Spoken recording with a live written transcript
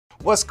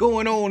What's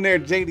going on there,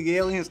 JD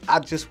Aliens? I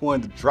just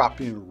wanted to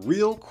drop in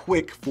real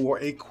quick for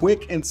a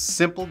quick and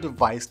simple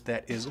device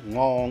that is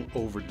long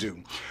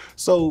overdue.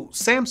 So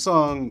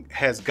Samsung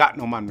has gotten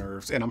on my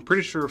nerves, and I'm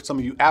pretty sure some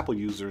of you Apple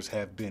users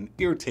have been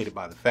irritated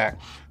by the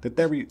fact that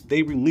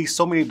they release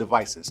so many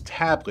devices,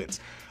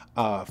 tablets,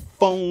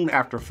 phone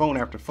after phone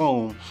after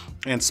phone,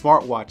 and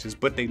smartwatches,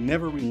 but they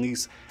never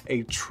release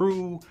a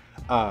true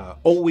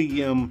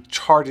OEM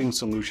charging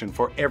solution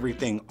for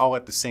everything all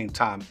at the same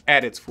time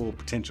at its full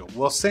potential.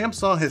 Well,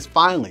 Samsung has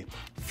finally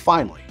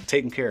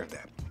taken care of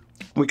that.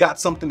 We got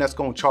something that's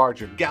going to charge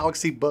your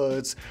Galaxy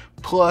Buds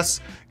plus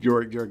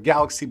your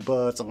Galaxy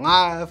Buds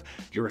Live,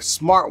 your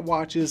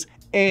smartwatches,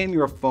 and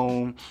your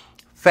phone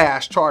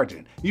fast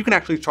charging. You can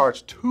actually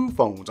charge two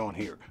phones on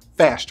here,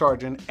 fast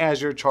charging,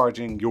 as you're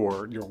charging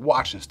your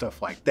watch and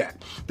stuff like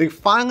that. They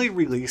finally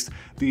released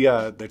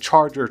the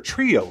Charger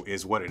Trio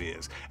is what it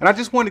is. And I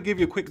just wanted to give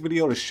you a quick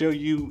video to show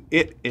you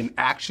it in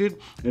action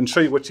and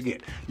show you what you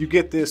get. You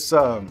get this,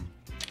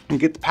 you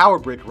get the power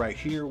brick right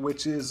here,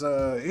 which is,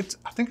 I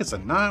think it's a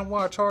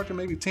 9-watt charger,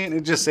 maybe 10.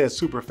 It just says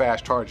super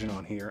fast charging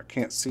on here. I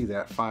can't see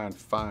that fine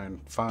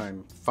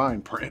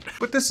print.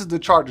 But this is the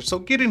charger. So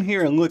get in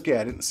here and look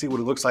at it and see what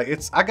it looks like.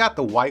 I got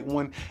the white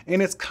one,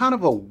 and it's kind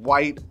of a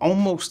white,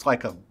 almost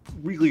like a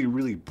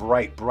really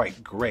bright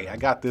gray. I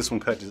got this one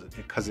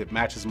because it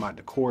matches my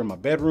decor in my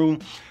bedroom,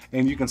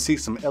 and you can see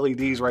some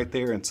LEDs right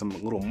there and some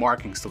little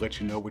markings to let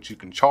you know what you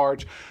can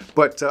charge.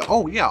 But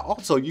oh yeah,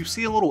 also you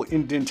see a little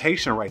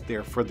indentation right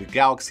there for the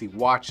Galaxy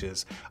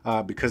watches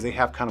because they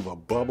have kind of a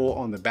bubble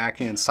on the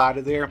back end side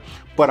of there.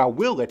 But I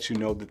will let you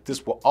know that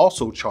this will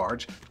also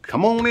charge.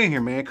 Come on in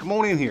here, man, come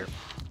on in here.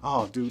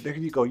 Oh, dude, there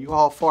you go. You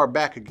all far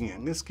back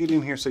again. Let's get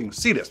in here so you can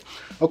see this.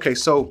 Okay,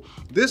 so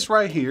this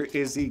right here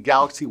is the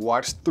Galaxy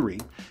Watch 3,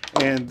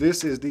 and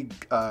this is the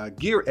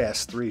Gear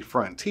S3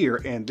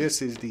 Frontier, and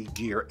this is the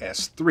Gear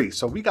S3.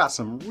 So we got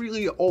some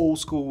really old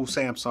school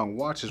Samsung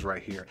watches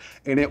right here,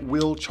 and it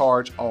will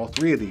charge all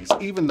three of these,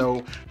 even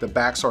though the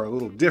backs are a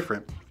little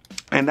different.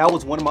 And that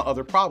was one of my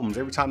other problems.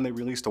 Every time they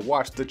released a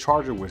watch, the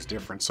charger was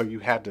different. So you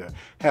had to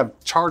have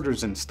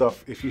chargers and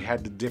stuff if you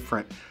had the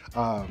different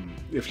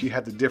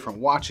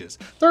watches.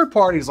 Third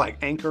parties like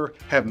Anker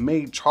have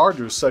made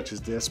chargers such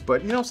as this,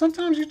 but you know,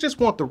 sometimes you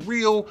just want the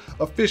real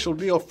official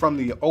deal from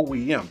the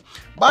OEM.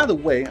 By the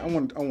way, I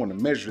want to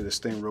measure this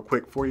thing real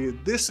quick for you.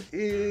 This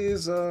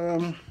is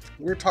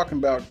we're talking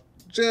about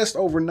just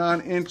over 9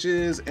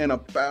 inches and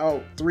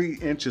about 3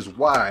 inches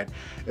wide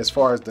as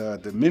far as the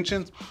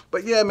dimensions.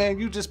 But yeah, man,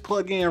 you just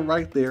plug in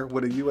right there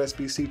with a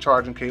USB-C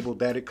charging cable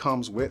that it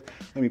comes with.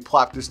 Let me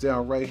plop this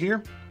down right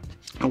here.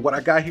 And what I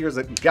got here is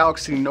a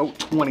Galaxy Note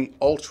 20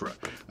 Ultra.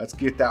 Let's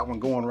get that one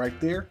going right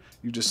there.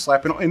 You just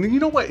slap it on, and then you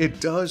know what? It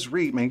does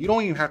read, man. You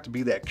don't even have to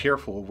be that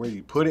careful of where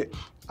you put it.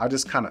 I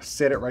just kind of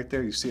set it right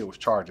there. You see it was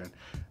charging.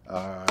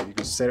 You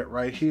can set it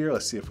right here.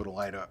 Let's see if it'll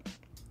light up.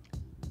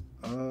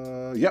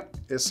 Yep,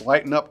 it's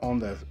lighting up on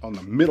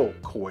the middle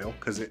coil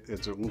because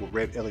it's a little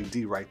red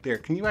LED right there.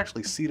 Can you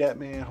actually see that,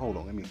 man? Hold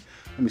on, let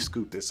me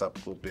scoot this up a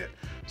little bit.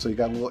 So you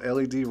got a little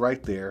LED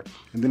right there,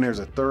 and then there's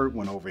a third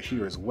one over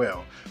here as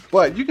well.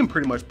 But you can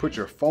pretty much put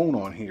your phone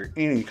on here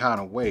any kind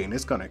of way, and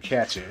it's gonna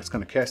catch it. It's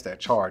gonna catch that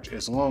charge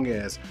as long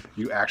as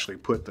you actually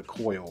put the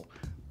coil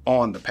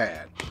on the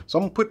pad. So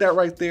I'm gonna put that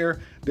right there.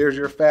 There's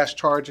your fast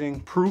charging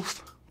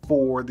proof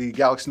for the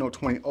Galaxy Note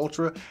 20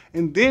 Ultra.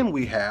 And then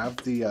we have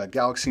the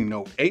Galaxy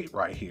Note 8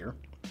 right here.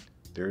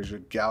 There's your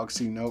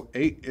Galaxy Note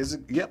 8.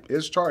 Yep,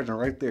 it's charging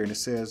right there. And it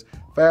says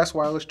fast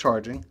wireless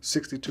charging,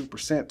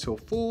 62% till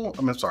full.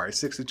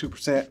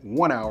 62%,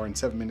 1 hour and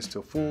 7 minutes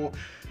till full.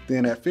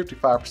 Then at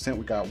 55%,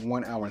 we got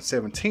 1 hour and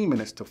 17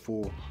 minutes to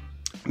full.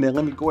 And then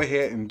let me go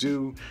ahead and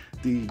do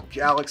the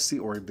Galaxy,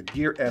 or the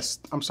Gear S,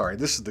 I'm sorry,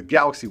 this is the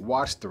Galaxy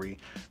Watch 3.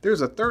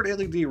 There's a third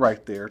LED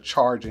right there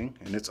charging,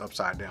 and it's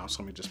upside down.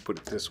 So let me just put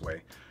it this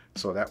way.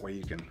 So that way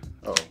you can,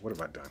 oh, what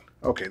have I done?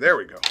 Okay, there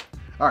we go.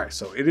 All right,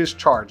 so it is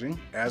charging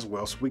as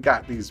well. So we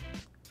got these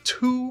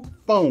two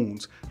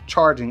phones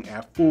charging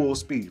at full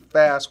speed,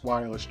 fast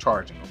wireless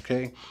charging,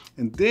 okay?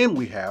 And then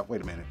we have,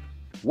 wait a minute.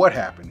 What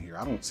happened here?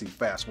 I don't see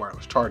fast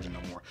wireless charging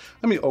no more.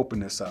 Let me open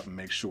this up and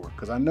make sure,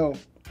 because I know,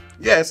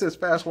 yeah, it says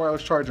fast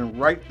wireless charging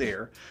right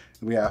there.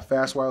 We have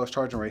fast wireless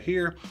charging right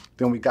here.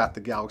 Then we got the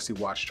Galaxy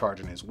Watch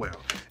charging as well.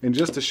 And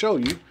just to show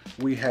you,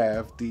 we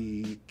have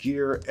the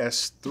Gear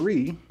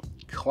S3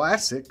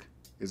 Classic.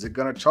 Is it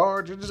gonna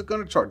charge? Is it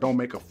gonna charge? Don't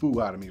make a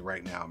fool out of me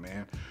right now,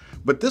 man.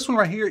 But this one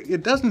right here,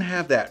 it doesn't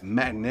have that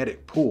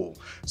magnetic pull.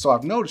 So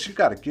I've noticed you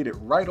gotta get it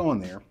right on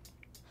there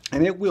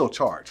and it will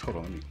charge. Hold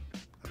on,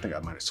 I think I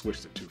might have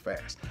switched it too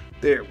fast.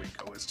 There we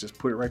go. Let's just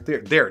put it right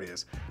there. There it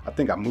is. I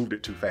think I moved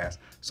it too fast.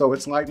 So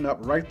it's lighting up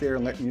right there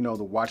and letting you know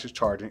the watch is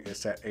charging.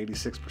 It's at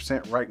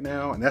 86% right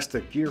now, and that's the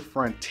Gear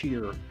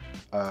Frontier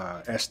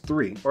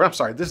S3, or I'm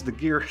sorry, this is the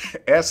Gear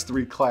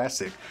S3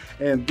 Classic,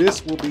 and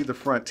this will be the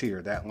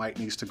Frontier. That light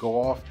needs to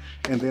go off,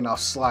 and then I'll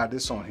slide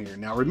this on here.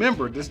 Now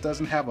remember, this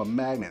doesn't have a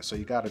magnet, so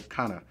you got to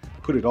kind of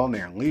put it on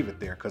there and leave it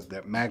there because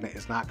that magnet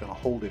is not going to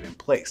hold it in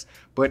place,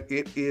 but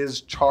it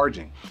is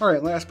charging. All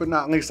right, last but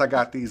not least, I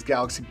got these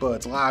Galaxy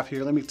Buds Live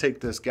here. Let me take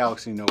this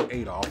Galaxy Note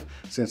 8 off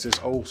since it's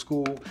old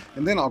school,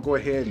 and then I'll go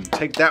ahead and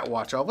take that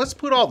watch off. Let's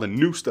put all the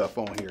new stuff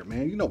on here,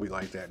 man. You know we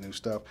like that new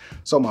stuff.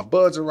 So my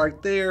buds are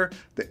right there.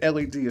 The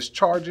LED is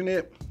charging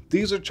it.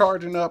 These are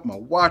charging up. My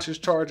watch is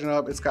charging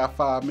up. It's got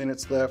 5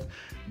 minutes left.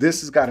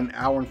 This has got an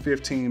hour and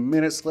 15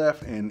 minutes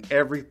left, and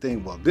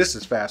everything, well, this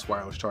is fast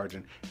wireless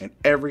charging, and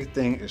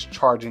everything is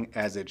charging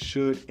as it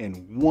should in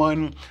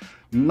one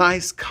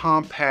nice,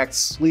 compact,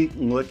 sleek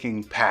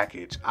looking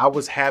package. I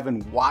was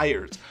having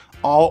wires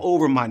all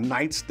over my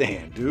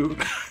nightstand,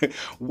 dude.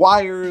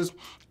 Wires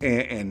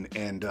and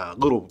the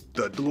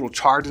little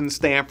charging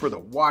stand for the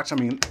watch. I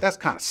mean, that's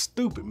kind of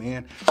stupid,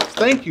 man.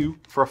 Thank you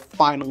for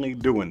finally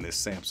doing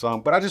this,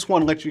 Samsung. But I just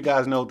want to let you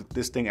guys know that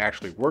this thing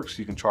actually works.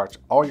 You can charge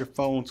all your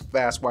phones,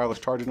 fast wireless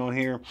charging on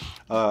here.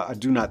 I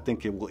do not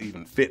think it will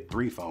even fit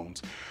 3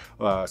 phones.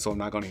 So I'm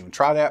not gonna even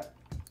try that.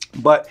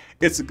 But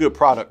it's a good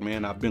product,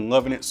 man. I've been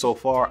loving it so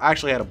far. I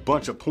actually had a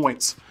bunch of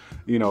points,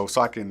 you know,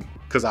 so I can,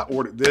 because I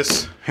ordered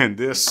this and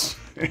this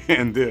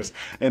and this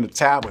and a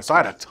tablet. So I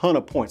had a ton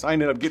of points. I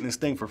ended up getting this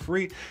thing for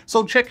free.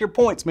 So check your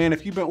points, man.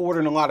 If you've been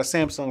ordering a lot of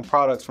Samsung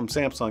products from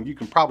Samsung, you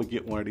can probably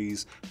get one of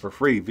these for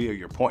free via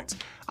your points.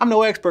 I'm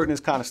no expert in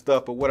this kind of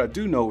stuff, but what I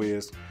do know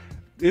is,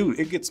 dude,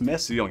 it gets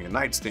messy on your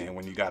nightstand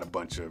when you got a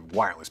bunch of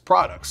wireless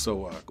products.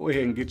 So go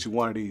ahead and get you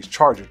one of these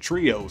charger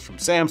trios from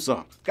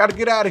Samsung. Got to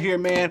get out of here,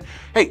 man.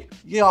 Hey,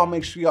 y'all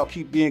make sure y'all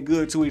keep being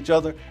good to each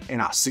other,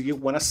 and I'll see you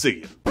when I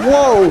see you.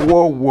 Whoa,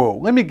 whoa, whoa.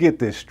 Let me get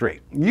this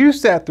straight. You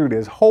sat through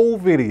this whole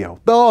video,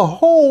 the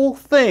whole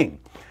thing,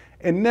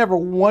 and never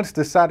once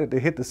decided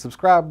to hit the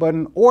subscribe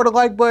button or the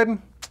like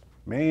button?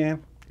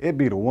 Man, it'd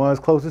be the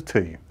ones closest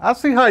to you. I'll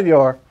see how you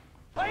are.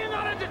 Are you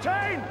not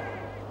entertained?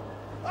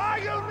 Are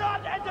you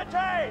not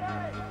entertained?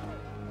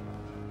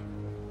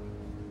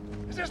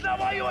 Is this not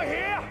why you are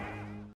here?